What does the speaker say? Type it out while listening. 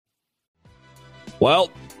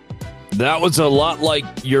Well, that was a lot like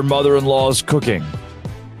your mother-in-law's cooking.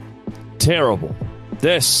 Terrible.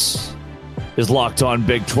 This is Locked On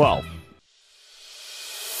Big 12.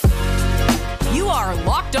 You are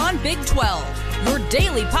Locked On Big 12, your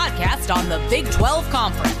daily podcast on the Big 12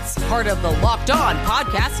 Conference. Part of the Locked On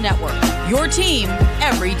Podcast Network, your team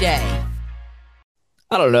every day.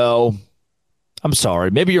 I don't know. I'm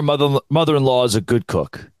sorry. Maybe your mother-in-law is a good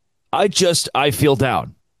cook. I feel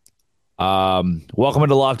down. Welcome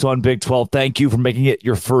into Locked On Big 12. Thank you for making it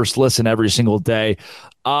your first listen every single day.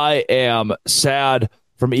 I am sad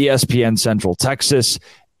from ESPN Central Texas,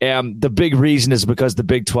 and the big reason is because the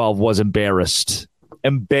Big 12 was embarrassed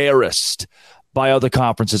by other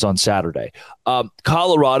conferences on Saturday.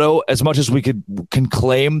 Colorado, as much as we can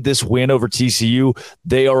claim this win over TCU,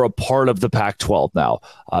 they are a part of the Pac-12 now.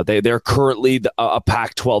 They're currently a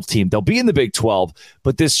Pac-12 team. They'll be in the Big 12,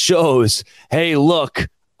 but this shows, hey, look,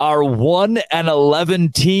 our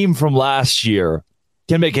 1-11 team from last year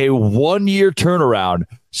can make a one-year turnaround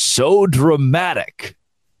so dramatic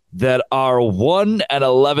that our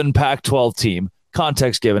 1-11 Pac-12 team,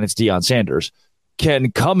 context given, it's Deion Sanders,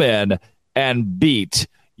 can come in and beat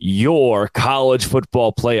your college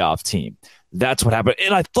football playoff team. That's what happened.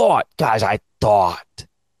 And I thought,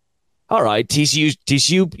 all right,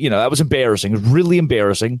 TCU, that was embarrassing. It was really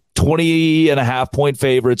embarrassing. 20.5-point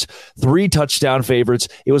favorites, 3 touchdown favorites.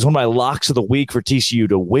 It was one of my locks of the week for TCU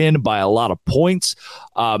to win by a lot of points.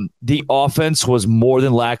 The offense was more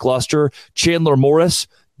than lackluster. Chandler Morris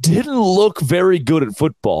didn't look very good at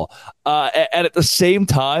football. And at the same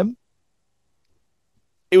time,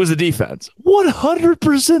 it was the defense.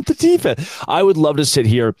 100% the defense. I would love to sit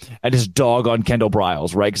here and just dog on Kendall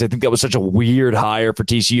Briles, right? Because I think that was such a weird hire for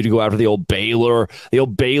TCU to go after the old Baylor OC.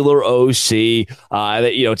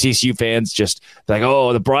 TCU fans just like,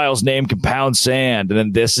 oh, the Briles name can pound sand, and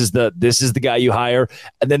then this is the guy you hire,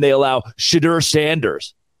 and then they allow Shedeur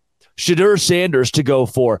Sanders to go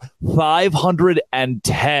for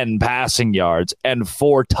 510 passing yards and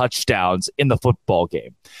 4 touchdowns in the football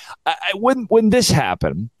game. When this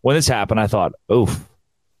happened, I thought, oof,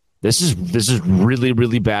 this is really,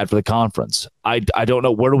 really bad for the conference. I don't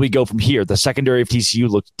know, where do we go from here? The secondary of TCU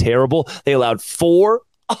looked terrible. They allowed 4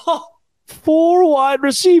 wide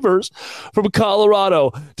receivers from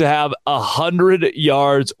Colorado to have 100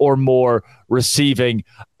 yards or more receiving,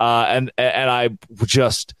 and I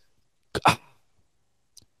just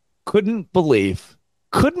couldn't believe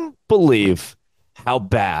how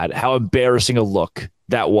embarrassing a look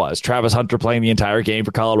that was. Travis Hunter playing the entire game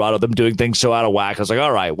for Colorado, them doing things so out of whack. I was like,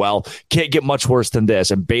 all right, well, can't get much worse than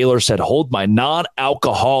this. And Baylor said, hold my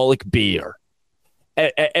non-alcoholic beer.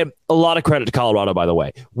 And a lot of credit to Colorado, by the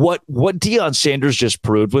way. What Deion Sanders just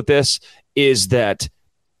proved with this is that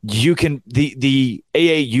you can the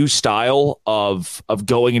AAU style of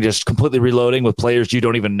going and just completely reloading with players you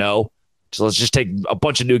don't even know. So let's just take a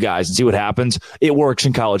bunch of new guys and see what happens. It works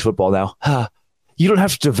in college football now. You don't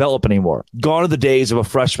have to develop anymore. Gone are the days of a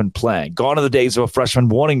freshman playing. Gone are the days of a freshman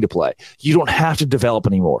wanting to play. You don't have to develop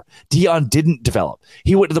anymore. Deion didn't develop.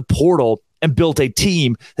 He went to the portal and built a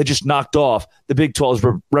team that just knocked off the Big 12's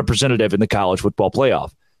representative in the college football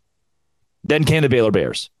playoff. Then came the Baylor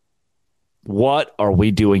Bears. What are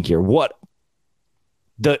we doing here? What?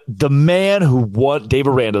 The man who won, Dave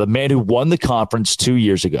Aranda, the man who won the conference 2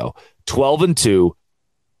 years ago, 12-2,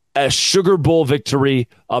 a Sugar Bowl victory,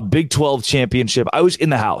 a Big 12 championship. I was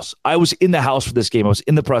in the house. For this game. I was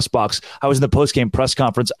in the press box. I was in the post-game press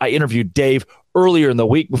conference. I interviewed Dave earlier in the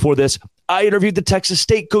week. Before this, I interviewed the Texas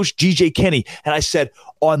State coach, G.J. Kenney, and I said,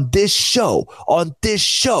 on this show,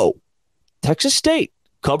 Texas State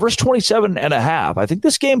covers 27.5. I think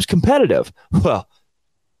this game's competitive. Well,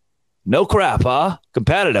 no crap, huh?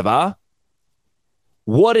 Competitive, huh?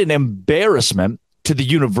 What an embarrassment to the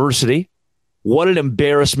university. What an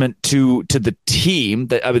embarrassment to the team.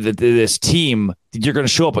 This team, you're going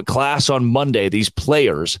to show up at class on Monday, these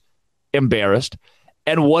players, embarrassed.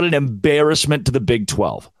 And what an embarrassment to the Big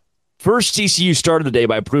 12. First, TCU started the day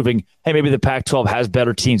by proving, hey, maybe the Pac-12 has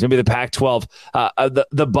better teams. Maybe the Pac-12,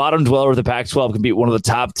 the bottom dweller of the Pac-12 can beat one of the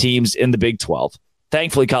top teams in the Big 12.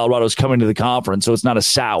 Thankfully, Colorado's coming to the conference, so it's not a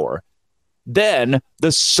sour. Then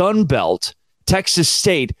the Sun Belt, Texas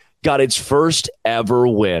State, got its first ever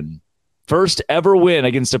win. First ever win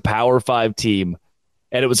against a Power 5 team,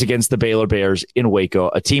 and it was against the Baylor Bears in Waco,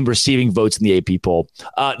 a team receiving votes in the AP poll.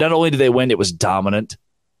 Not only did they win, it was dominant.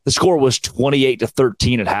 The score was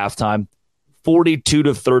 28-13 at halftime,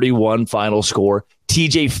 42-31 final score.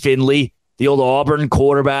 TJ Finley, the old Auburn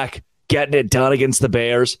quarterback, getting it done against the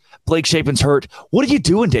Bears. Blake Shapen's hurt. What are you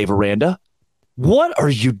doing, Dave Aranda? What are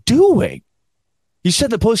you doing? You said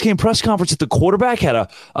the post-game press conference that the quarterback had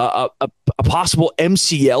a possible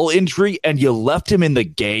MCL injury, and you left him in the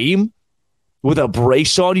game with a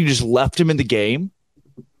brace on. You just left him in the game.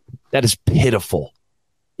 That is pitiful.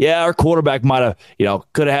 Yeah, our quarterback might have,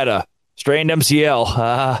 could have had a strained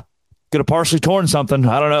MCL. Could have partially torn something.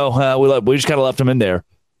 I don't know. We just kind of left him in there.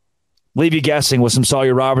 Leave you guessing with some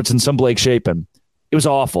Sawyer Robertson, some Blake Shapen. It was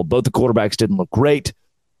awful. Both the quarterbacks didn't look great.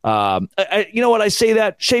 You know what? I say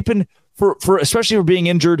that Shapen, for especially for being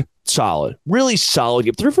injured, solid. Really solid.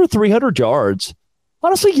 You threw for 300 yards.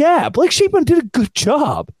 Honestly, yeah. Blake Shapen did a good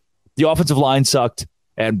job. The offensive line sucked,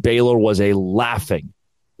 and Baylor was a laughing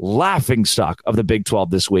stock of the Big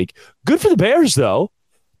 12 this week. Good for the Bears, though.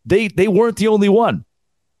 They weren't the only one.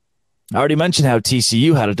 I already mentioned how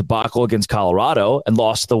TCU had a debacle against Colorado and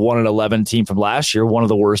lost to the 1-11 team from last year, one of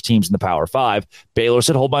the worst teams in the Power 5. Baylor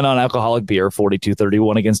said, hold my non-alcoholic beer,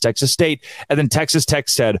 42-31 against Texas State. And then Texas Tech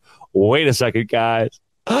said, wait a second, guys.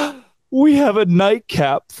 We have a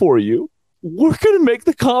nightcap for you. We're going to make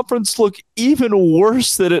the conference look even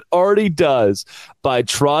worse than it already does by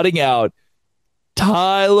trotting out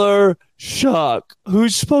Tyler Shuck,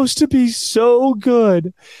 who's supposed to be so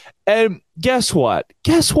good. And guess what?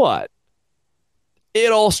 It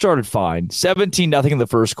all started fine. 17-0 in the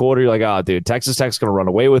first quarter. You're like, oh, dude, Texas Tech's going to run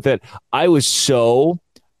away with it. I was so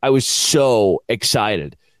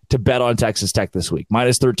excited to bet on Texas Tech this week.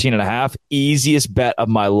 Minus 13.5. Easiest bet of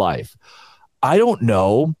my life. I don't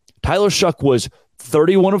know. Tyler Shuck was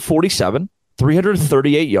 31 of 47,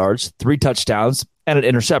 338 yards, 3 touchdowns, and an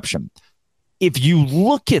interception. If you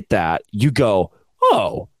look at that, you go,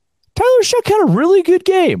 oh, Tyler Shuck had a really good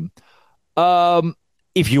game.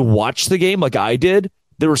 If you watch the game like I did,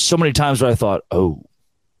 there were so many times where I thought,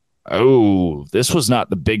 oh, this was not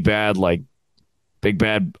the big bad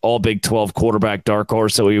all Big 12 quarterback dark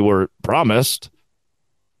horse that we were promised.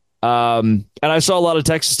 And I saw a lot of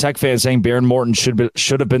Texas Tech fans saying Baron Morton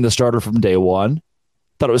should have been the starter from day one.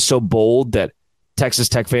 Thought it was so bold that Texas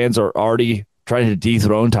Tech fans are already trying to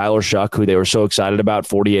dethrone Tyler Shuck, who they were so excited about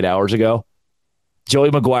 48 hours ago.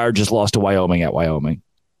 Joey McGuire just lost to Wyoming at Wyoming.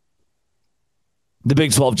 The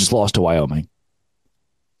Big 12 just lost to Wyoming.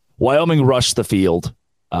 Wyoming rushed the field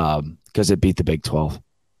because it beat the Big 12.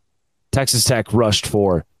 Texas Tech rushed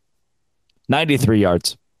for 93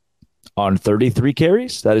 yards on 33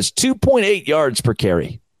 carries. That is 2.8 yards per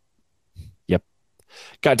carry. Yep.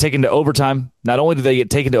 Got taken to overtime. Not only did they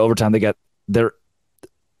get taken to overtime, they got their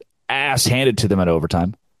ass handed to them at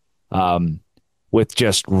overtime with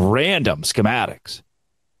just random schematics.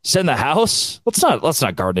 Send the house. Let's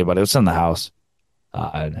not guard anybody. Let's send the house.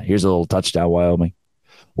 Here's a little touchdown, Wyoming.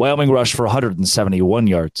 Wyoming rushed for 171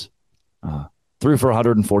 yards, threw for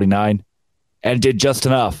 149, and did just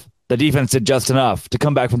enough. The defense did just enough to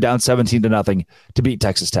come back from down 17-0 to beat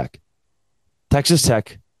Texas Tech. Texas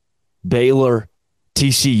Tech, Baylor,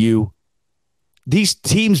 TCU, these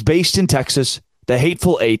teams based in Texas, the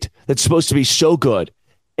Hateful Eight that's supposed to be so good,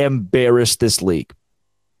 embarrassed this league.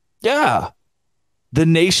 Yeah. The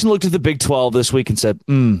nation looked at the Big 12 this week and said,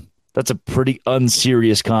 that's a pretty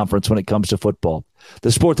unserious conference when it comes to football.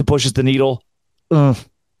 The sport that pushes the needle,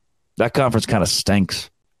 that conference kind of stinks.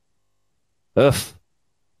 Ugh.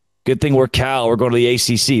 Good thing we're Cal. We're going to the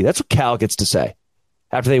ACC. That's what Cal gets to say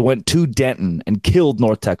after they went to Denton and killed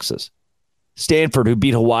North Texas. Stanford, who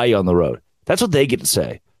beat Hawaii on the road. That's what they get to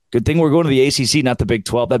say. Good thing we're going to the ACC, not the Big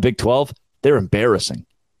 12. That Big 12, they're embarrassing.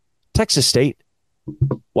 Texas State,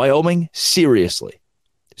 Wyoming, seriously.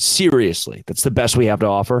 That's the best we have to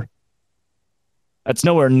offer. That's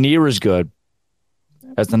nowhere near as good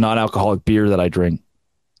as the non-alcoholic beer that I drink.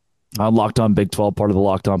 I'm Locked On Big 12, part of the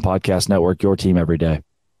Locked On Podcast Network, your team every day.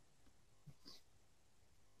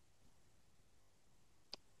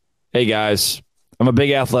 Hey, guys. I'm a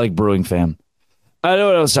big Athletic Brewing fan. I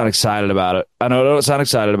know I don't sound excited about it.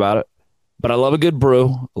 But I love a good brew.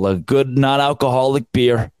 I love a good non-alcoholic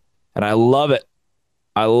beer. And I love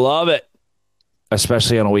it.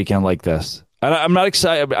 Especially on a weekend like this. I'm not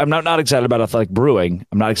excited. I'm not excited about Athletic Brewing.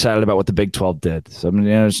 I'm not excited about what the Big 12 did. So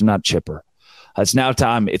it's not chipper. It's now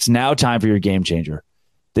time for your game changer.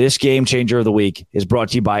 This game changer of the week is brought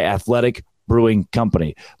to you by Athletic Brewing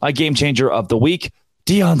Company. My game changer of the week,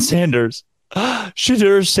 Deion Sanders.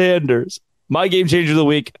 Shadur Sanders. My game changer of the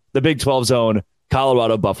week, the Big 12 zone,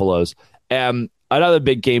 Colorado Buffaloes. Another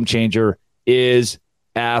big game changer is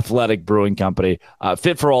Athletic Brewing Company.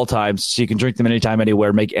 Fit for all times, so you can drink them anytime,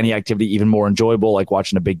 anywhere, make any activity even more enjoyable, like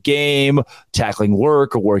watching a big game, tackling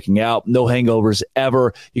work, or working out. No hangovers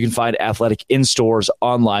ever. You can find Athletic in stores,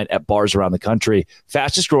 online, at bars around the country.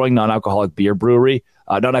 Fastest growing non-alcoholic brewery,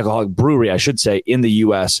 I should say, in the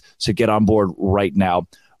U.S., so get on board right now.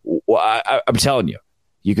 I'm telling you,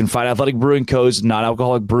 you can find Athletic Brewing Co.'s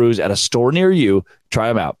non-alcoholic brews at a store near you. Try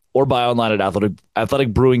them out or buy online at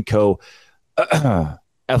Athletic Brewing Co.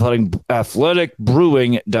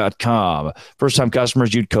 athleticbrewing.com. First-time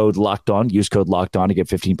customers, use code Locked On. Use code Locked On to get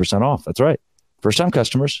 15% off. That's right. First-time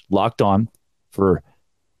customers, Locked On for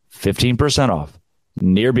 15% off.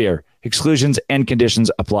 Near beer. Exclusions and conditions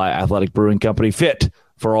apply. Athletic Brewing Company, fit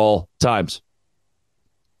for all times.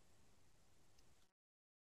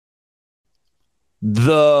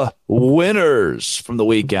 The winners from the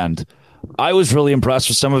weekend. I was really impressed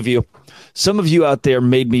with some of you. Some of you out there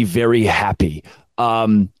made me very happy.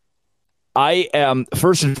 I am,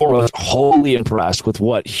 first and foremost, wholly impressed with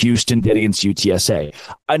what Houston did against UTSA.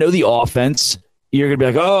 I know the offense, you're going to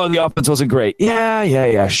be like, oh, the offense wasn't great.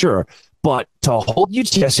 Yeah, sure. But to hold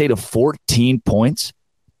UTSA to 14 points,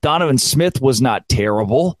 Donovan Smith was not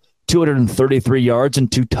terrible. 233 yards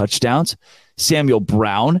and 2 touchdowns. Samuel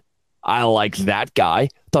Brown, I like that guy.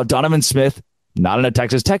 Thought Donovan Smith, not in a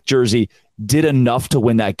Texas Tech jersey, did enough to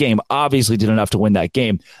win that game. Obviously did enough to win that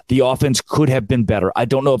game. The offense could have been better. I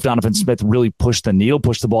don't know if Donovan Smith really pushed the needle,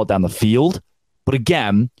 pushed the ball down the field. But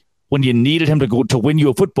again, when you needed him to win you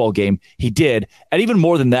a football game, he did. And even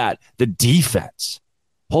more than that, the defense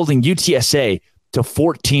holding UTSA to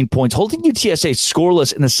 14 points, holding UTSA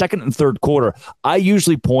scoreless in the second and third quarter. I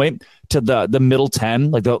usually point to the middle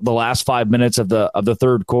 10, like the last 5 minutes of the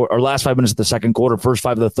third quarter, or last 5 minutes of the second quarter, first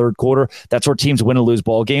 5 of the third quarter. That's where teams win and lose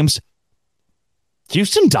ball games.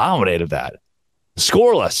 Houston dominated that.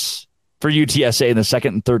 Scoreless for UTSA in the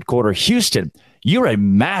second and third quarter. Houston, you're a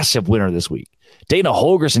massive winner this week. Dana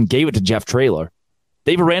Holgorsen gave it to Jeff Traylor.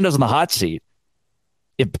 Dave Aranda's on the hot seat.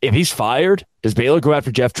 If he's fired, does Baylor go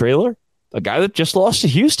after Jeff Traylor? A guy that just lost to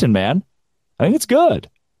Houston, man. I think it's good.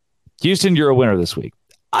 Houston, you're a winner this week.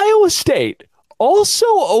 Iowa State, also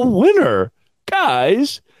a winner.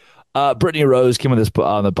 Guys, Brittany Rose came on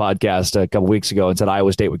the podcast a couple weeks ago and said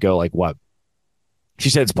Iowa State would go like what? She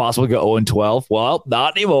said it's possible to go 0-12. Well,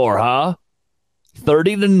 not anymore, huh?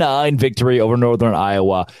 30-9 victory over Northern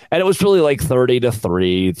Iowa. And it was really like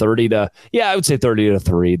 30-3, I would say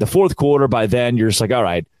 30-3. The fourth quarter, by then, you're just like, all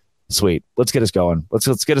right, sweet. Let's get us going.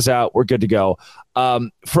 Let's get us out. We're good to go.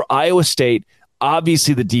 For Iowa State,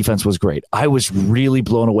 obviously the defense was great. I was really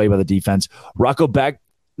blown away by the defense. Rocco Beck,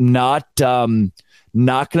 not going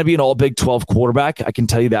to be an all Big 12 quarterback. I can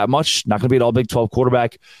tell you that much. Not going to be an all Big 12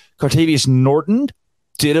 quarterback. Cartavius Norton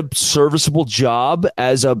did a serviceable job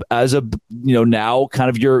as a now kind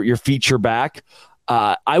of your feature back.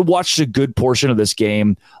 I watched a good portion of this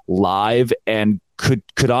game live and could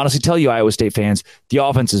honestly tell you, Iowa State fans, the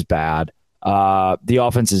offense is bad. The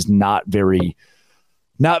offense is not very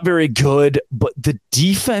good, but the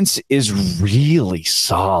defense is really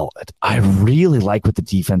solid. I really like what the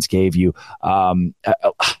defense gave you. I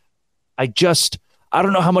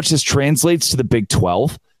don't know how much this translates to the Big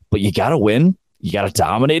 12, but you got to win. You got a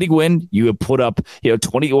dominating win. You have put up,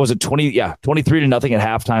 23 to nothing at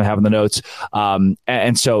halftime, having the notes.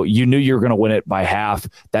 And so you knew you were going to win it by half.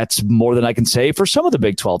 That's more than I can say for some of the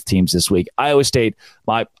Big 12 teams this week. Iowa State,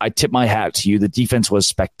 I tip my hat to you. The defense was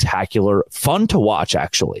spectacular. Fun to watch,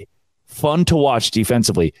 actually. Fun to watch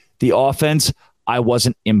defensively. The offense, I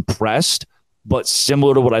wasn't impressed, but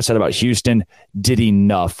similar to what I said about Houston, did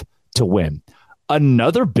enough to win.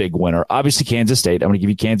 Another big winner, obviously Kansas State. I'm going to give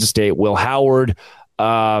you Kansas State. Will Howard,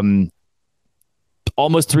 almost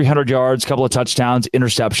 300 yards, couple of touchdowns,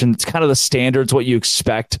 interception. It's kind of the standards, what you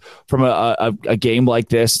expect from a game like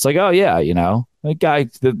this. It's like, oh, yeah, the guy,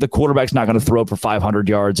 the quarterback's not going to throw for 500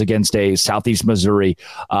 yards against a Southeast Missouri.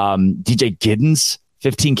 DJ Giddens,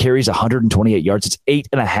 15 carries, 128 yards. It's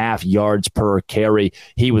 8.5 yards per carry.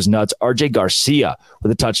 He was nuts. RJ Garcia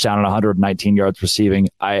with a touchdown and 119 yards receiving.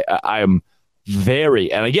 I am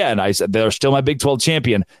very, and again, I said they're still my Big 12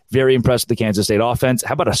 champion. Very impressed with the Kansas State offense.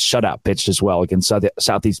 How about a shutout pitched as well against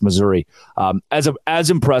Southeast Missouri?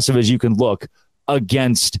 As impressive as you can look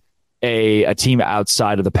against a team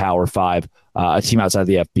outside of the Power Five, a team outside of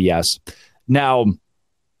the FBS. Now,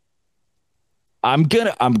 I'm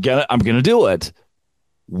gonna do it.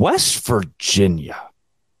 West Virginia.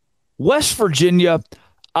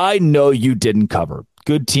 I know you didn't cover.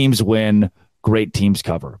 Good teams win. Great teams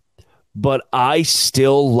cover. But I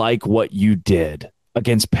still like what you did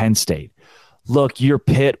against Penn State. Look, you're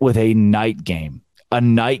Pitt with a night game, a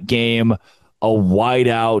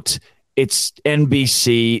whiteout. It's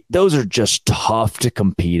NBC. Those are just tough to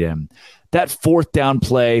compete in. That fourth down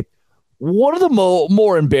play, one of the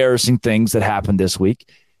more embarrassing things that happened this week.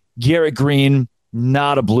 Garrett Green,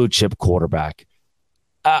 not a blue chip quarterback.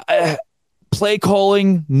 Play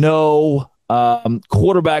calling, no.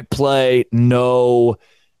 Quarterback play, no.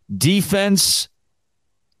 Defense,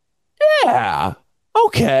 yeah,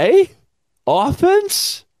 okay.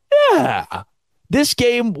 Offense, yeah. This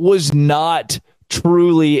game was not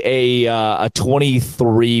truly a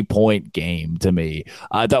 23-point game to me.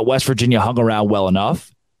 I thought West Virginia hung around well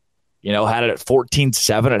enough. Had it at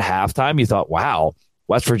 14-7 at halftime. You thought, wow,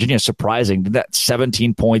 West Virginia surprising. That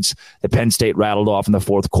 17 points that Penn State rattled off in the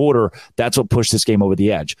fourth quarter, that's what pushed this game over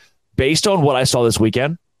the edge. Based on what I saw this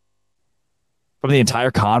weekend from the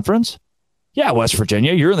entire conference, yeah, West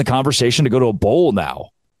Virginia, you're in the conversation to go to a bowl now.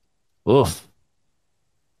 Oof.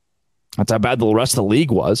 That's how bad the rest of the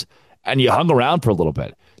league was. And you hung around for a little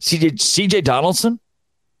bit. CJ Donaldson,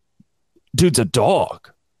 dude's a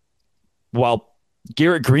dog. While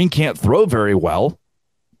Garrett Green can't throw very well,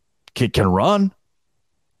 kid can run.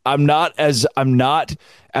 I'm not as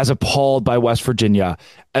appalled by West Virginia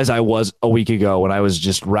as I was a week ago when I was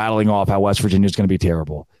just rattling off how West Virginia is going to be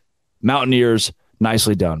terrible. Mountaineers,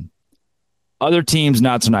 nicely done. Other teams,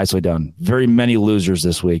 not so nicely done. Very many losers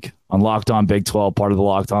this week on Locked On Big 12, part of the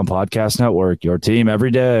Locked On Podcast Network. Your team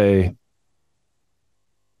every day.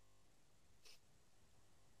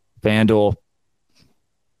 FanDuel.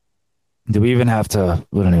 Do we even have to?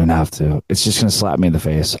 We don't even have to. It's just going to slap me in the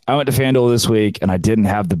face. I went to FanDuel this week, and I didn't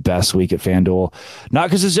have the best week at FanDuel. Not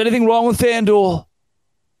because there's anything wrong with FanDuel,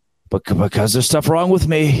 but because there's stuff wrong with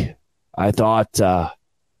me. I thought, I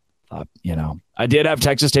did have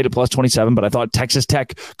Texas State at plus 27, but I thought Texas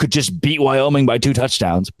Tech could just beat Wyoming by 2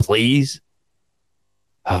 touchdowns. Please.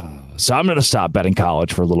 So I'm going to stop betting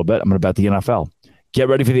college for a little bit. I'm going to bet the NFL. Get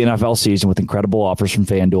ready for the NFL season with incredible offers from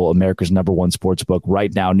FanDuel, America's #1 sportsbook.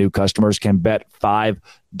 Right now, new customers can bet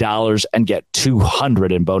 $5 and get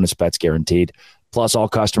 $200 in bonus bets guaranteed. Plus, all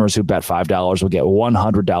customers who bet $5 will get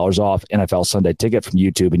 $100 off NFL Sunday Ticket from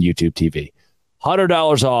YouTube and YouTube TV.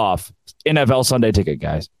 $100 off NFL Sunday Ticket,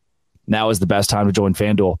 guys. Now is the best time to join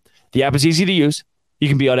FanDuel. The app is easy to use. You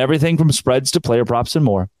can be on everything from spreads to player props and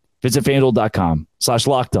more. Visit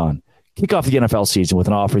FanDuel.com/lockedon. Kick off the NFL season with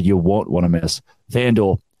an offer you won't want to miss.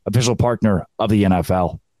 FanDuel, official partner of the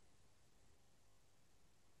NFL.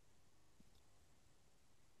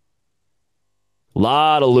 A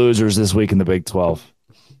lot of losers this week in the Big 12.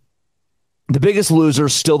 The biggest loser,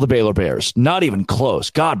 still the Baylor Bears. Not even close.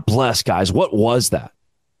 God bless, guys. What was that?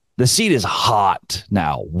 The seat is hot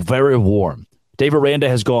now, very warm. Dave Aranda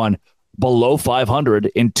has gone below 500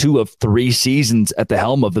 in 2 of 3 seasons at the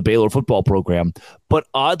helm of the Baylor football program. But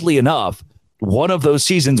oddly enough, one of those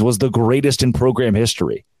seasons was the greatest in program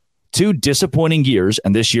history. 2 disappointing years,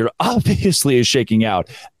 and this year obviously is shaking out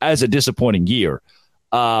as a disappointing year.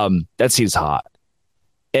 That seat is hot.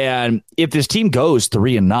 And if this team goes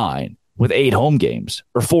 3-9 with 8 home games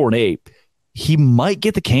or 4-8, he might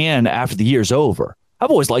get the can after the year's over.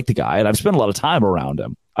 I've always liked the guy, and I've spent a lot of time around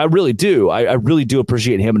him. I really do. I really do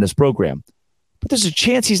appreciate him and his program. But there's a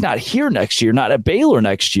chance he's not here next year, not at Baylor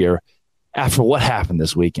next year, after what happened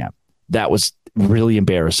this weekend. That was really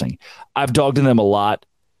embarrassing. I've dogged in them a lot.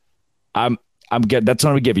 I'm good. That's what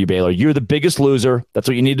I'm going to give you, Baylor. You're the biggest loser. That's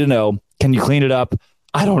what you need to know. Can you clean it up?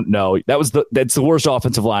 I don't know. That's the worst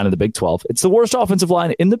offensive line in the Big 12. It's the worst offensive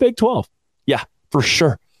line in the Big 12. Yeah, for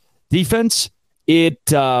sure. Defense, it's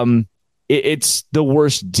the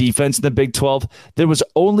worst defense in the Big 12. There was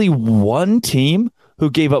only one team who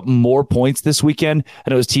gave up more points this weekend,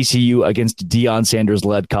 and it was TCU against Deion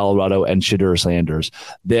Sanders-led Colorado and Shadur Sanders.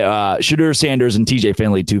 Shadur Sanders and TJ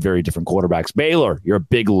Finley, 2 very different quarterbacks. Baylor, you're a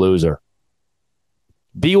big loser.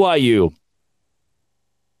 BYU,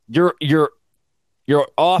 your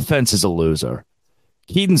offense is a loser.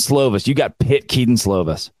 Keaton Slovis, you got Pitt Keaton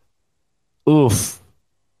Slovis. Oof,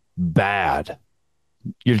 bad.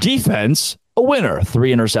 Your defense, a winner.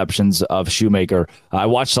 3 interceptions of Shoemaker. I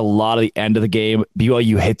watched a lot of the end of the game.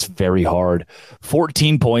 BYU hits very hard.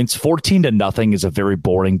 14 points, 14-0 is a very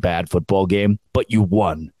boring, bad football game, but you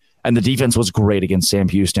won. And the defense was great against Sam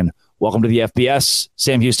Houston. Welcome to the FBS.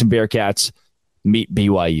 Sam Houston Bearcats meet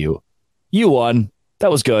BYU. You won. That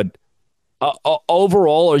was good.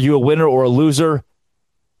 Overall, are you a winner or a loser?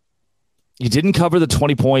 You didn't cover the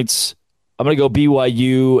 20 points. I'm going to go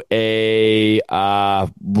BYU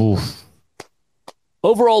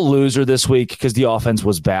overall loser this week because the offense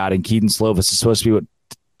was bad and Keaton Slovis is supposed to be what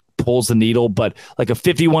pulls the needle, but like a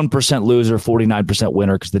 51% loser, 49%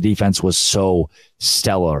 winner because the defense was so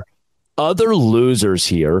stellar. Other losers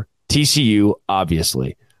here, TCU,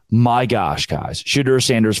 obviously. My gosh, guys. Shadur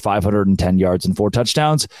Sanders, 510 yards and 4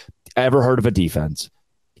 touchdowns. Ever heard of a defense?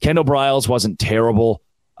 Kendall Briles wasn't terrible.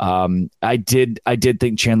 I did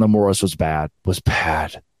think Chandler Morris was bad.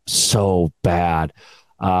 So bad.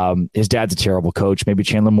 His dad's a terrible coach. Maybe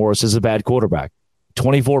Chandler Morris is a bad quarterback.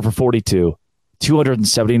 24 for 42,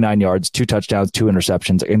 279 yards, 2 touchdowns, 2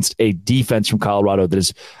 interceptions against a defense from Colorado that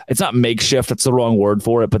is, it's not makeshift, that's the wrong word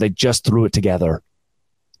for it, but they just threw it together.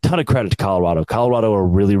 Ton of credit to Colorado. Colorado are a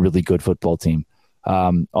really, really good football team.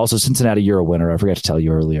 Also, Cincinnati, you're a winner. I forgot to tell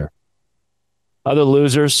you earlier. Other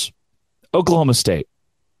losers, Oklahoma State.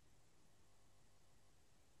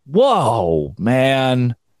 Whoa,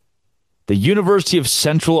 man. The University of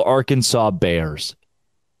Central Arkansas Bears.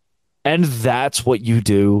 And that's what you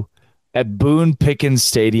do at Boone Pickens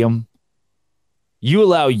Stadium. You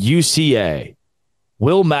allow UCA,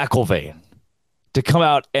 Will McElvain, to come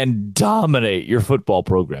out and dominate your football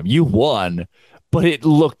program. You won, but it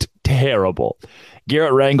looked terrible.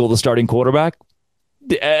 Garrett Rangel, the starting quarterback,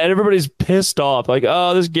 and everybody's pissed off. Like,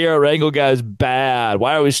 oh, this Garrett Rangel guy's bad.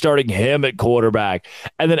 Why are we starting him at quarterback?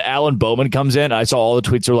 And then Alan Bowman comes in. I saw all the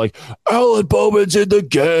tweets are like, Alan Bowman's in the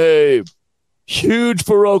game. Huge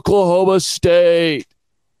for Oklahoma State.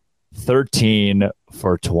 13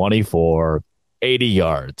 for 24, 80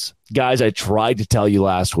 yards. Guys, I tried to tell you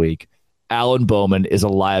last week, Alan Bowman is a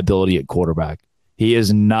liability at quarterback. He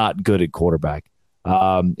is not good at quarterback.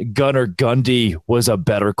 Gunnar Gundy was a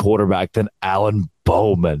better quarterback than Alan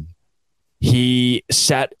Bowman. He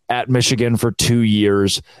sat at Michigan for 2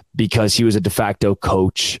 years because he was a de facto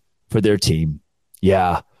coach for their team.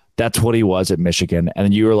 Yeah, that's what he was at Michigan.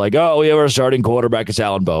 And you were like, oh, we have our starting quarterback. It's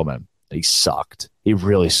Alan Bowman. He sucked. He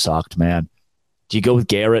really sucked, man. Do you go with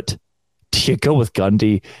Garrett? Do you go with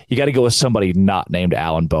Gundy? You got to go with somebody not named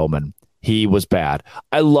Alan Bowman. He was bad.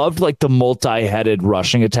 I loved like the multi-headed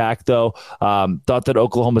rushing attack, though. Thought that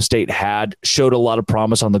Oklahoma State showed a lot of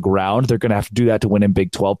promise on the ground. They're going to have to do that to win in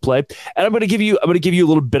Big 12 play. And I'm going to give you a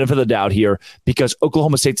little benefit of the doubt here because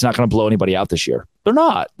Oklahoma State's not going to blow anybody out this year. They're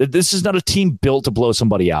not. This is not a team built to blow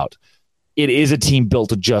somebody out. It is a team built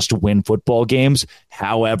to just win football games,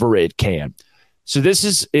 however it can. So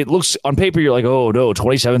it looks on paper, you're like, oh no,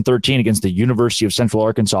 27-13 against the University of Central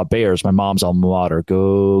Arkansas Bears, my mom's alma mater.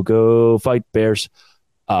 Go fight Bears.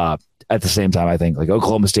 At the same time, I think like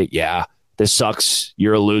Oklahoma State, yeah, this sucks.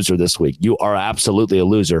 You're a loser this week. You are absolutely a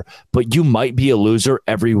loser, but you might be a loser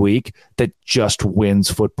every week that just wins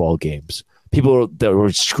football games. People that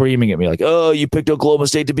were screaming at me like, oh, you picked Oklahoma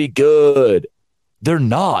State to be good. They're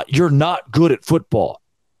not. You're not good at football.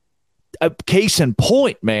 A case in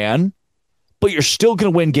point, man. But you're still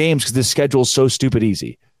going to win games because this schedule is so stupid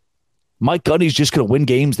easy. Mike Gundy's just going to win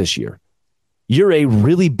games this year. You're a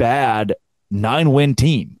really bad 9-win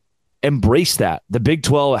team. Embrace that. The Big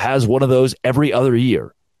 12 has one of those every other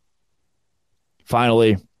year.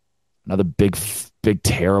 Finally, another big,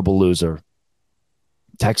 terrible loser.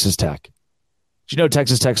 Texas Tech. Did you know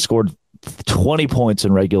Texas Tech scored 20 points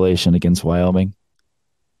in regulation against Wyoming?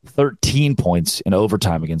 13 points in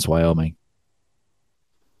overtime against Wyoming.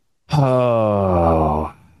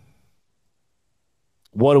 Oh,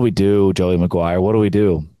 what do we do, Joey McGuire? What do we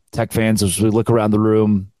do? Tech fans, as we look around the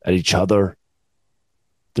room at each other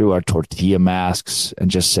through our tortilla masks and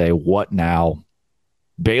just say, what now?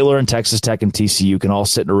 Baylor and Texas Tech and TCU can all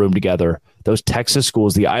sit in a room together. Those Texas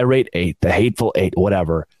schools, the irate 8, the hateful 8,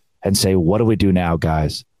 whatever, and say, what do we do now,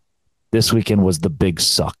 guys? This weekend was the big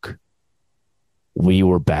suck. We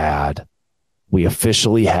were bad. We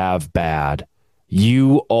officially have bad.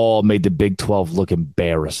 You all made the Big 12 look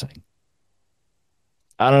embarrassing.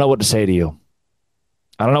 I don't know what to say to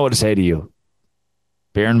you.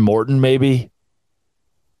 Baron Morton, maybe?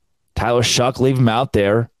 Tyler Shuck, leave him out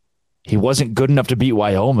there. He wasn't good enough to beat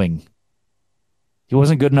Wyoming. He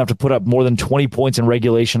wasn't good enough to put up more than 20 points in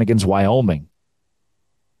regulation against Wyoming.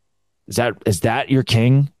 Is that your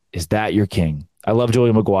king? Is that your king? I love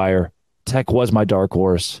Joey McGuire. Tech was my dark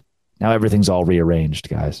horse. Now everything's all rearranged,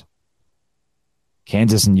 guys.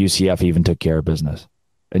 Kansas and UCF even took care of business.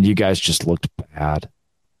 And you guys just looked bad.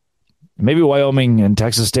 Maybe Wyoming and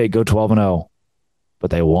Texas State go 12-0,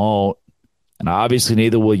 but they won't. And obviously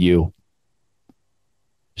neither will you.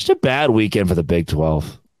 Just a bad weekend for the Big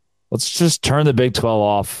 12. Let's just turn the Big 12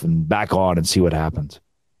 off and back on and see what happens.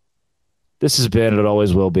 This has been, it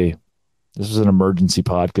always will be. This was an emergency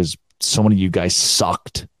pod because so many of you guys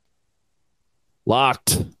sucked.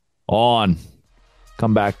 Locked on.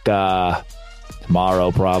 Come back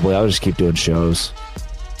tomorrow probably. I'll just keep doing shows.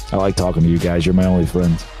 I like talking to you guys. You're my only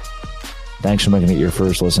friends. Thanks for making it your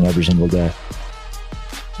first listen every single day.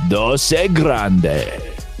 Doce Grande.